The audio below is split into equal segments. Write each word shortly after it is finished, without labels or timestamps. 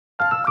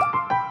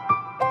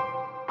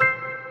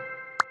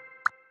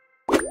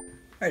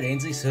Alright,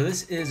 Ainsley, so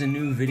this is a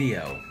new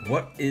video.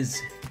 What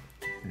is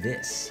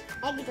this?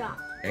 Eggdrop.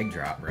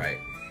 Eggdrop, right.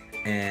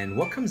 And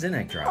what comes in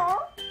Eggdrop?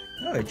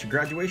 Oh, it's your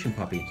graduation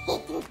puppy.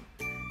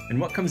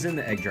 And what comes in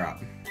the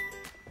Eggdrop?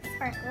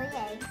 Sparkly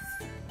eggs.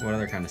 What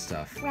other kind of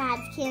stuff?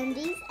 Rad's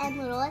candies and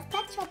Littlest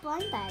pet shop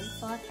blind bags.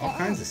 All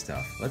kinds of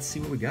stuff. Let's see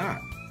what we got.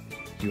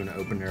 Do you want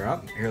to open her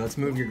up? Here, let's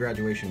move your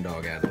graduation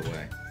dog out of the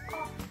way.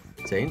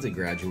 So Ainsley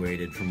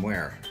graduated from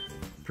where?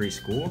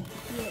 Preschool?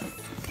 Yes.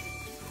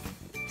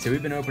 So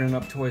we've been opening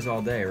up toys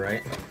all day,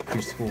 right?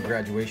 Preschool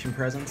graduation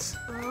presents.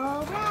 All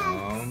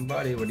right. Oh,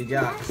 buddy, what do you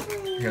got?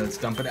 Here, let's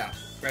dump it out.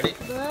 Ready?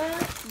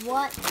 Look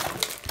what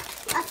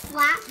a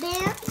slap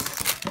band.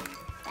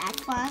 That's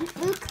fun.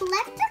 Ooh,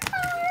 collector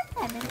cards.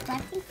 I've been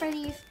collecting for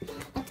these.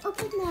 Let's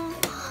open them.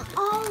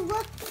 Oh,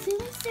 look, Tsum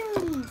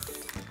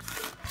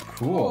Tsums.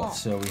 Cool.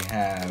 So we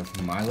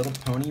have My Little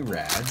Pony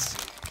Rads.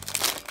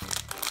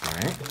 All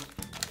right.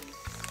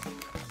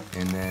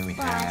 And then we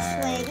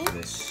have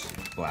this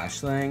Splash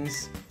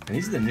Slings. And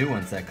these are the new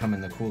ones that come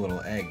in the cool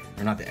little egg.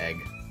 Or not the egg,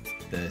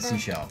 the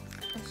seashell.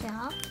 The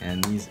shell.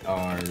 And these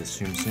are the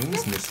Tsum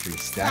Tsums Mystery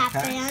Stack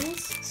Slap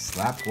Packs.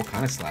 bands. What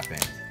kind of slap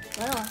band?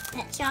 Little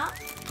pet shop.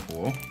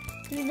 Cool.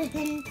 Here's a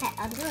hidden pet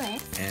under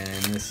this.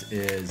 And this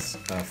is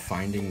a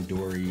Finding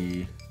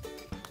Dory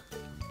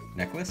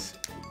necklace.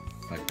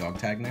 Like dog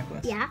tag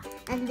necklace? Yeah,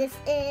 and this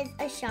is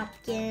a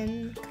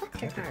Shopkin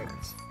collector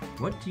cards.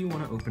 What do you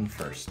want to open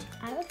first?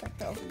 I would like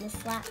to open the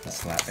slap band. The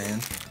slap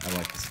band? I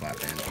like the slap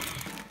band.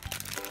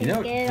 Can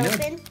you get it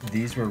open?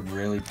 These were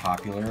really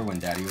popular when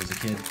Daddy was a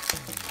kid.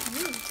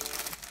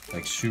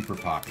 Like super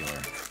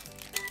popular.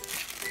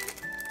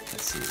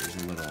 Let's see, there's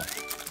a little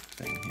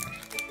thing here.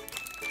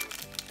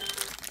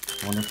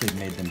 I wonder if they've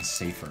made them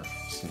safer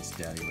since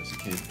Daddy was a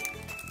kid.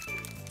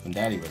 When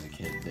Daddy was a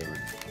kid, they were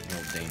a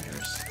little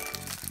dangerous.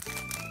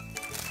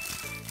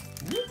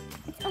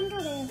 It's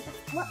under there.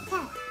 What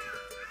pet?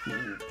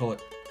 Pull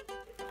it.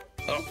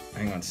 Oh,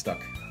 hang on, it's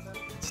stuck.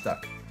 It's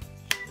stuck.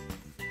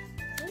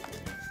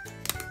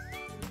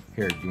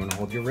 Here, do you want to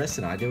hold your wrist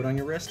and I do it on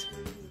your wrist?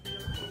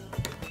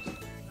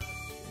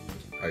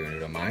 Oh, you want to do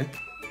it on mine?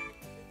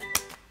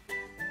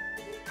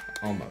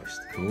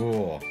 Almost.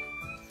 Cool.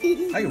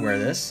 I can wear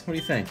this. What do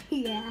you think?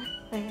 Yeah.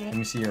 Okay. Let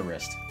me see your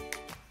wrist.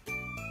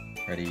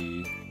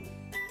 Ready?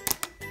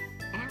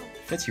 Ow.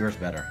 Fits yours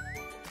better.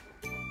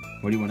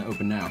 What do you want to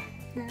open now?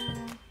 Do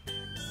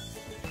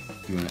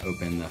you want to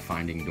open the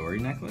Finding Dory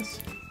necklace?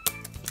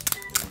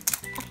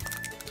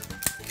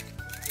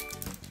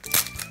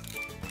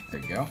 There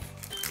you go.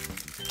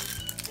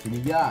 What do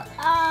you got?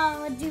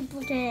 Oh, a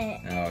duplicate.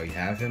 Oh, you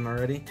have him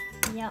already?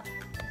 Yep.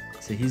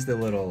 So he's the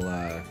little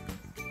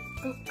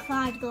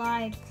Clyde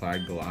Glide.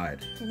 Clyde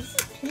Glide. And this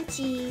is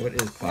Pinchy. What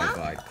is Clyde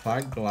Glide?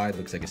 Clyde Glide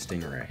looks like a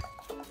stingray.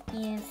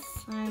 Yes,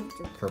 I'm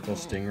Purple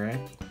stingray.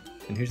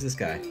 And who's this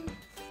guy?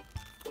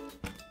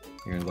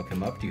 You're gonna look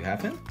him up. Do you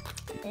have him?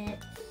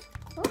 It's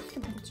close to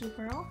Pinchy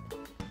Pearl.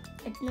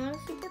 It's not a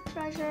super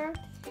treasure.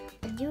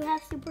 I do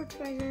have super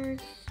treasures.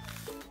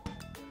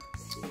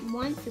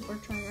 One super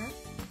treasure.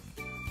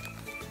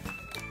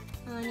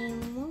 Only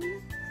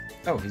one.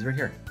 Oh, he's right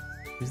here.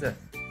 Who's that?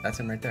 That's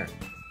him right there.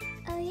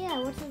 Oh yeah,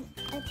 what's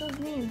his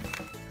name?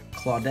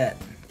 Claudette.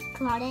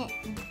 Claudette.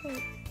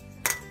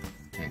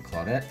 And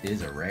Claudette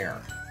is a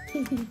rare.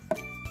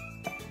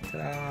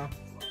 Ta-da.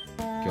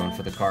 Going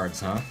for the cards,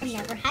 huh? I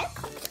never had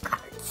collector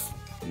cards.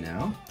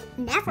 No?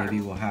 Never. Maybe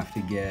we'll have to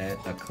get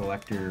a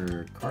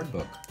collector card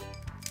book.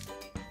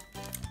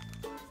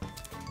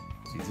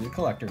 These are the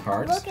collector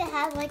cards. Look, it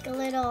has like a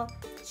little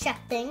check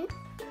thing.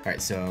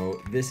 Alright,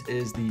 so this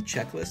is the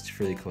checklist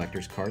for the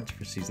collector's cards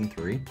for Season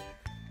 3.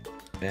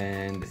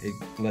 And it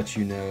lets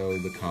you know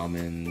the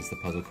commons, the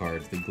puzzle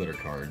cards, the glitter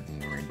cards,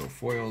 and the rainbow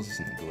foils,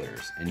 and the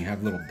glitters. And you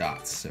have little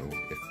dots, so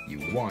if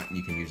you want,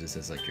 you can use this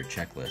as like your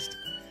checklist.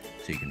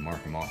 So you can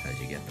mark them off as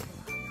you get them.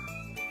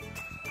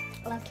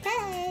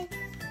 Okay.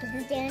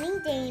 This is Danny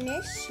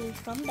Danish. She's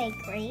from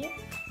Bakery.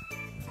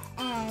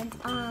 And,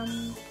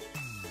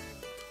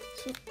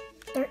 she's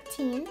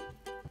 13.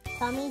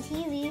 Tommy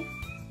TV.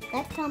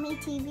 That's Tommy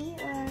TV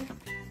or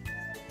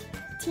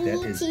Teeny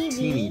That is TV.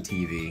 Teeny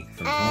TV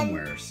from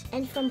Homewares.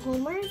 And from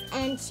Homewares,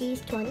 and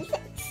she's 26.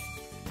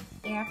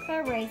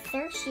 Erica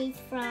Racer, she's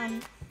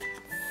from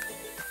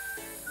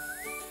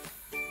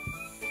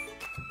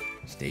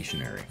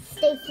Stationery.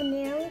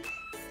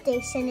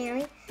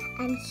 Stationery,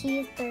 and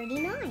she's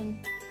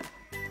 39.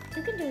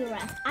 You can do the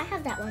rest. I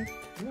have that one.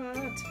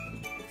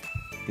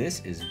 What? This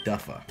is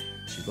Duffa.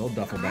 She's a little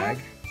duffel bag.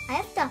 I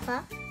have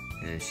Duffa.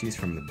 And she's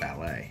from the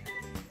ballet.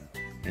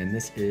 And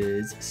this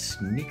is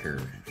Sneaker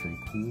from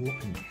Cool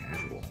and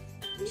Casual.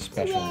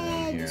 Special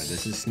one here.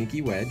 This is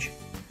Sneaky Wedge.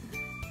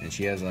 And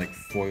she has like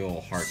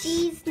foil hearts.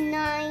 She's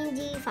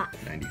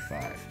 95.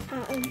 95.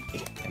 And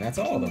And that's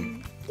all of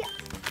them. Yeah.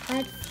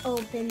 Let's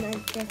open the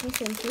different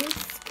things.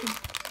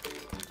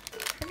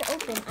 Hard to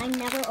open. I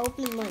never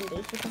open one of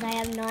these because I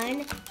have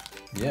none.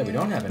 Yeah, we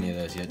don't have any of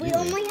those yet, do We we?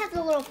 only have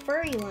the little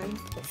furry ones.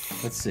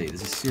 Let's see.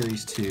 This is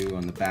Series 2.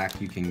 On the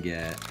back, you can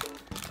get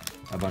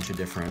a bunch of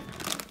different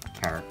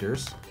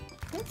characters.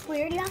 That's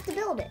weird. You have to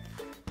build it.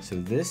 So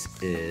this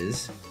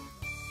is,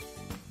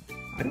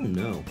 I don't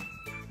know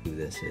who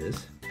this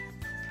is.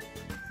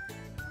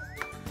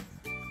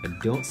 I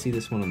don't see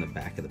this one on the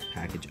back of the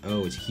package.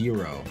 Oh, it's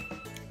Hero.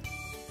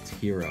 It's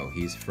Hero.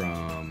 He's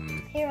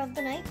from... Hero of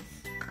the Night?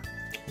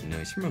 No,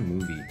 he's from a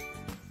movie.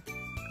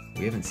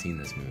 We haven't seen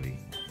this movie.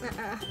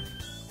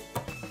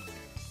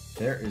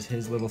 There is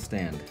his little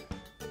stand.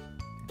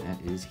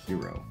 That is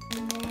Hero.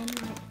 And then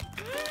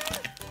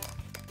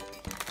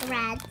the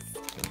rads.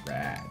 The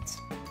rads.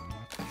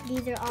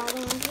 These are all the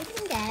ones you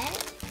can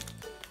get.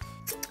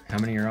 How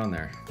many are on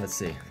there? Let's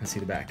see. Let's see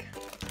the back.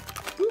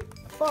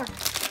 4.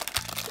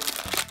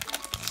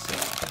 So,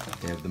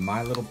 they have the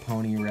My Little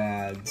Pony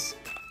rads.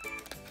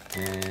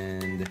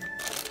 And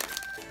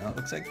oh, it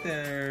looks like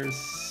there's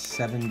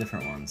 7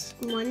 different ones.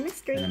 1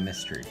 mystery. And a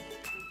mystery.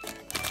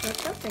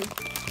 Let's open.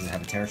 Does it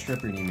have a tear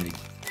strip or you need me to...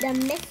 The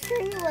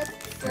mystery looks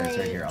There, like... it's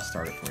right here. I'll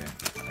start it for you.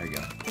 There you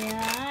go.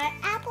 Yeah,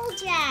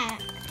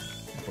 Applejack.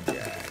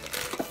 Applejack.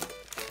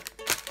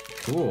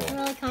 Cool. I'm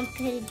really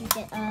complicated to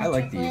get I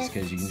like these checklist.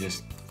 because you can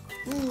just...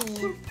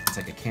 It's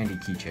like a candy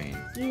keychain.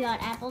 You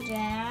got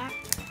Applejack.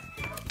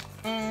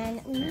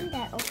 And we need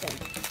that open.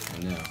 I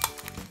know.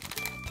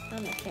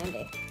 On the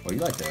candy. Oh, you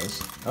like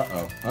those?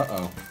 Uh-oh.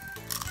 Uh-oh.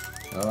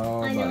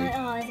 Oh, I know buddy. it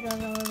always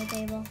goes over the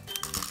table.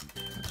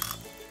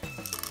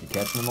 You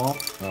catching them all?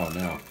 Oh,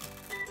 no.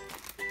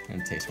 I'm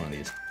gonna taste one of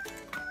these.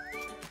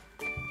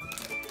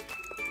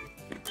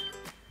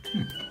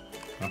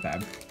 Not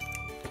bad.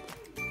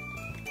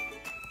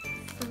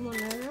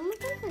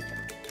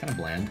 Kind of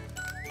bland.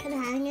 Can I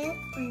hang it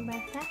on your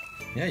backpack?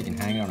 Yeah, you can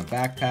hang it on a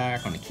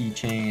backpack, on a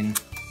keychain.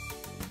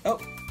 Oh!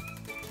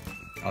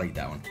 I'll eat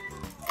that one.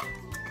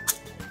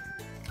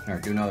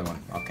 Alright, do another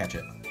one. I'll catch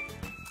it.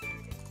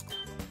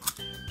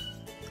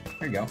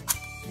 There you go.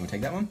 You wanna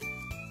take that one?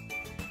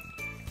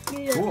 You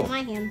do it Cool. with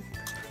my hand.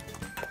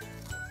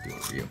 Do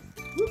it for you.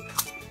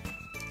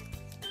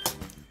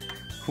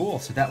 Cool,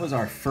 so that was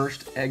our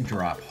first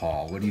Eggdrop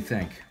haul. What do you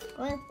think?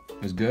 Good.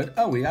 It was good?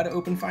 Oh, we gotta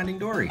open Finding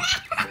Dory.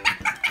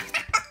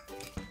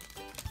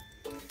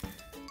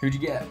 Who'd you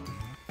get?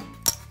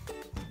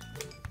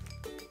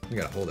 We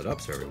gotta hold it up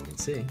so everyone can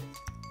see.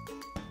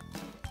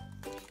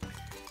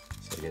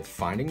 So you get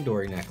Finding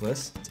Dory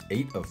necklace. It's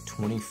 8 of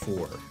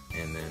 24.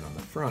 And then on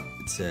the front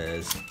it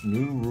says,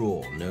 new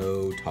rule,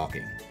 no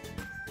talking.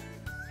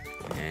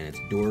 And it's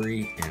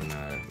Dory and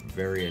a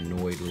very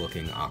annoyed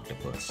looking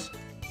octopus.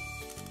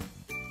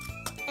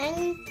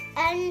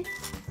 And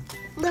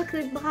look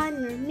who's behind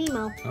her,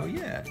 Nemo. Oh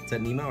yeah, is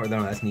that Nemo? Or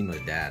no, that's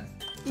Nemo's dad.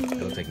 It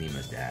looks like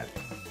Nemo's dad.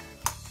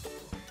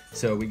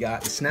 So we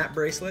got the snap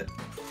bracelet.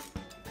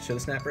 Show the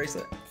snap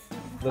bracelet.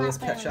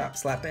 Littlest Pet Shop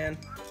slap band.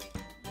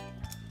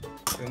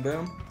 Boom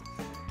boom.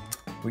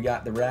 We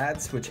got the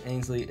rads, which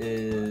Ainsley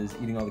is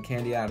eating all the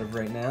candy out of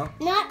right now.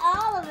 Not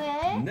all of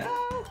it.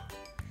 No!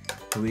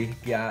 We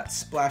got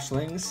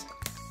splashlings.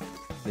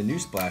 The new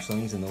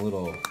splashlings in the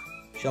little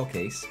shell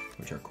case,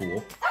 which are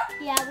cool.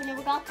 Yeah, we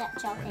never got that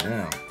shell I case.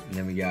 know. And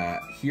then we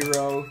got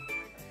Hero.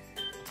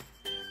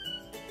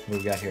 What do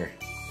we got here?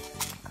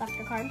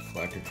 Collector cards.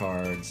 Collector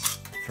cards.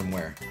 From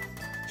where?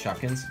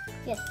 Shopkins?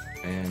 Yes.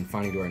 And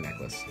Finding Dory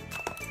necklace.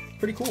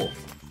 Pretty cool.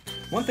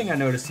 One thing I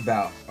noticed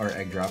about our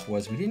Eggdrop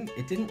was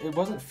it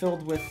wasn't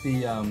filled with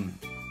the Oh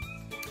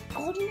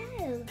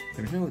no.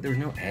 there was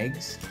no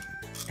eggs,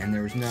 and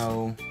there was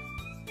no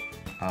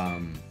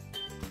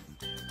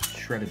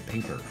shredded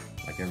paper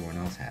like everyone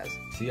else has.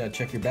 So you gotta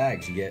check your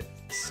bags. You get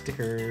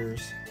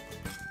stickers.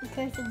 In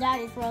case the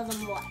daddy throws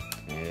them away.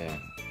 Yeah.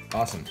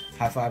 Awesome.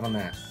 High five on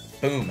that.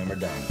 Boom, and we're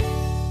done.